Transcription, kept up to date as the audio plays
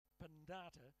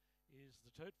Panada is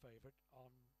the tote favourite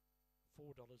on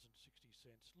 $4.60.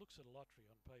 Looks at a lottery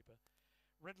on paper.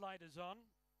 Red light is on.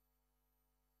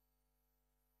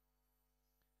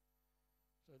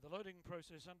 So the loading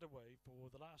process underway for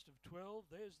the last of 12.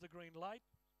 There's the green light.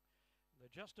 They're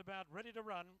just about ready to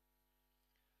run.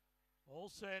 All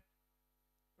set.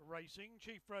 Racing.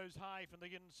 Chief Rose High from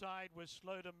the inside was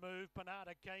slow to move.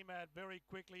 Panada came out very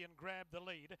quickly and grabbed the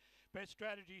lead. Best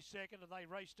Strategy second, and they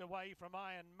raced away from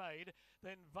Iron Maid.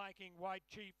 Then Viking White,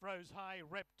 Chief Rose High,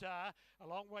 Reptar. A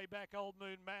long way back, Old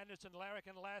Moon Madness and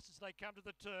Larrikin Lass as they come to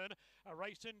the turn. A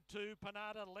race in two.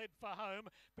 Panada led for home.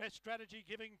 Best Strategy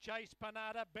giving chase.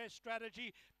 Panada. Best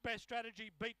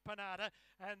Strategy beat Panada,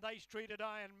 and they streeted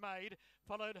Iron Maid.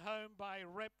 Followed home by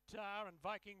Reptar and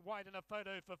Viking White in a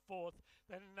photo for fourth.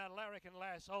 Then Larrikin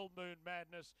Lass, Old Moon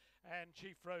Madness, and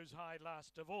Chief Rose High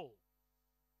last of all.